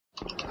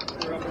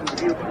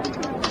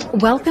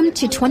Welcome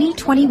to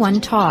 2021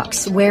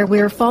 Talks, where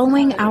we're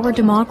following our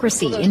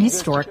democracy in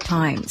historic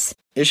times.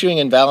 Issuing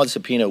an invalid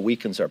subpoena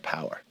weakens our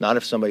power, not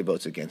if somebody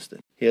votes against it.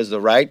 He has the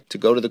right to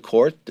go to the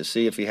court to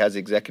see if he has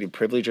executive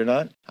privilege or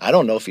not. I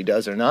don't know if he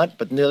does or not,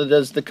 but neither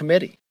does the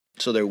committee.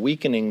 So they're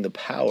weakening the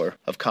power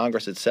of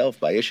Congress itself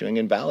by issuing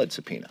an invalid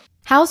subpoena.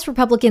 House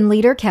Republican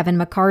leader Kevin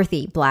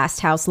McCarthy blasts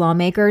House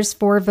lawmakers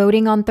for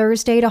voting on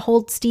Thursday to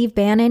hold Steve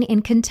Bannon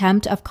in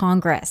contempt of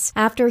Congress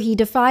after he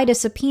defied a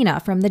subpoena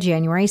from the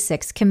January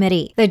 6th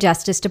committee. The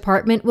Justice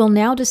Department will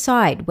now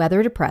decide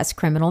whether to press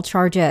criminal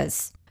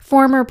charges.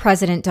 Former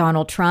President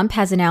Donald Trump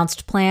has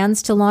announced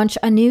plans to launch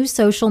a new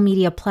social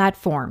media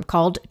platform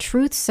called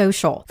Truth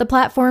Social. The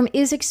platform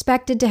is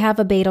expected to have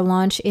a beta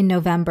launch in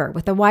November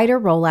with a wider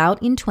rollout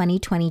in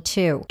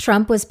 2022.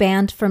 Trump was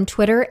banned from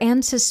Twitter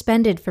and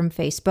suspended from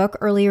Facebook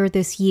earlier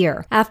this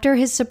year after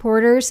his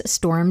supporters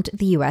stormed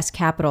the U.S.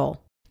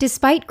 Capitol.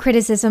 Despite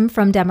criticism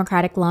from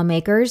Democratic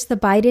lawmakers, the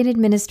Biden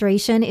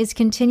administration is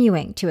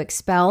continuing to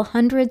expel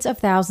hundreds of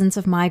thousands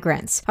of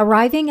migrants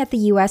arriving at the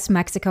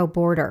U.S.-Mexico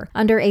border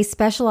under a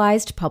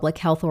specialized public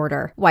health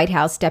order. White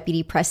House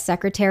Deputy Press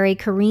Secretary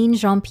Karine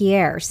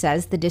Jean-Pierre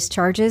says the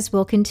discharges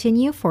will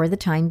continue for the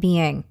time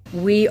being.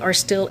 We are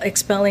still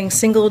expelling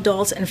single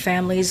adults and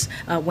families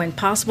when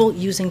possible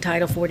using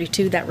Title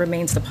 42. That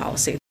remains the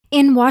policy.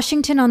 In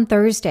Washington on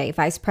Thursday,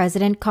 Vice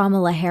President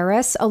Kamala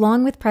Harris,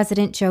 along with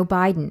President Joe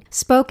Biden,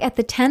 spoke at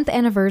the 10th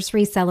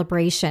anniversary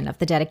celebration of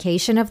the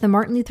dedication of the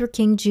Martin Luther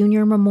King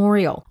Jr.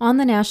 Memorial on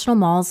the National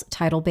Mall's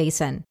Tidal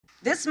Basin.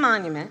 This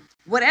monument,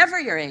 whatever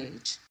your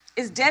age,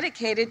 is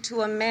dedicated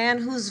to a man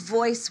whose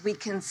voice we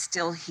can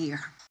still hear,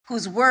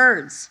 whose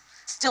words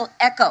still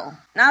echo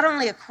not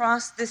only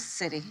across this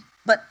city,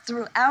 but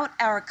throughout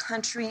our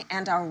country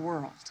and our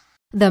world.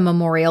 The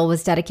memorial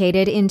was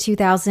dedicated in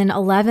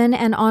 2011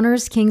 and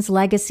honors King's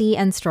legacy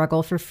and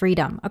struggle for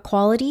freedom,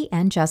 equality,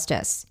 and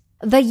justice.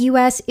 The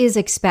U.S. is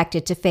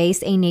expected to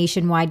face a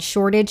nationwide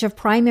shortage of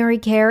primary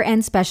care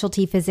and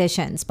specialty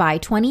physicians by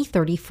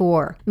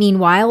 2034.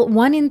 Meanwhile,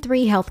 1 in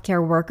 3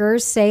 healthcare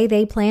workers say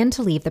they plan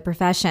to leave the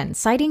profession,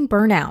 citing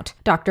burnout.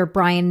 Dr.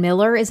 Brian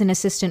Miller is an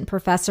assistant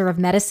professor of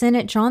medicine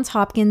at Johns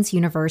Hopkins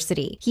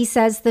University. He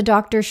says the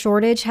doctor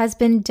shortage has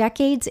been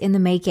decades in the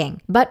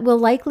making, but will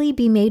likely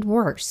be made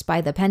worse by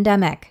the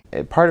pandemic.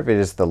 Part of it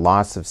is the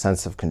loss of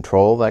sense of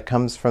control that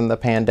comes from the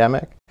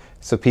pandemic.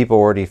 So people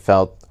already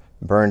felt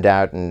burned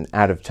out and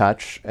out of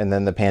touch, and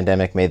then the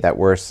pandemic made that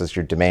worse as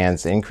your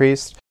demands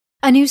increased.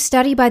 A new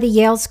study by the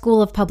Yale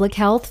School of Public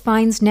Health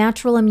finds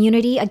natural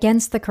immunity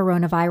against the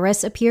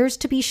coronavirus appears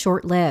to be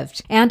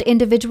short-lived, and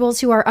individuals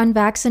who are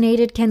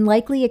unvaccinated can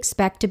likely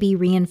expect to be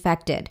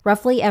reinfected,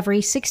 roughly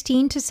every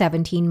 16 to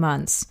 17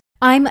 months.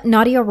 I'm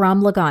Nadia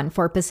Ramlagan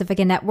for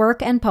Pacifica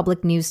Network and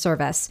Public News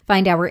Service.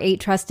 Find our 8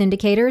 trust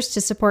indicators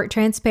to support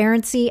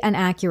transparency and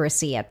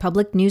accuracy at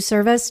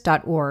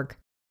publicnewsservice.org.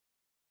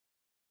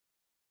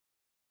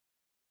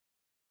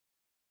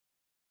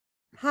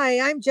 Hi,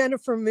 I'm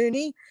Jennifer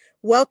Mooney.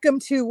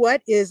 Welcome to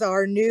what is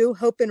our new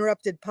Hope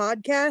Interrupted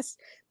podcast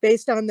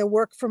based on the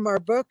work from our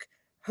book,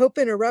 Hope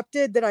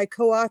Interrupted, that I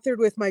co-authored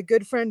with my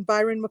good friend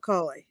Byron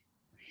McCauley.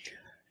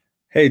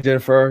 Hey,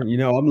 Jennifer,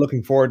 I'm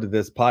looking forward to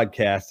this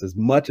podcast as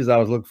much as I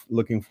was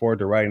looking forward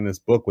to writing this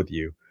book with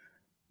you.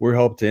 We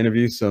hope to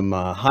interview some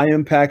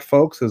high-impact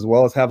folks as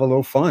well as have a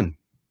little fun.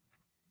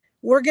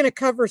 We're going to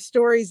cover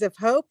stories of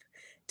hope.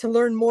 To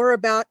learn more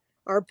about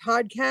our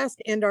podcast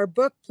and our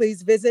book,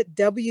 please visit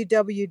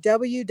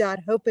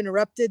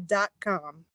www.hopeinterrupted.com.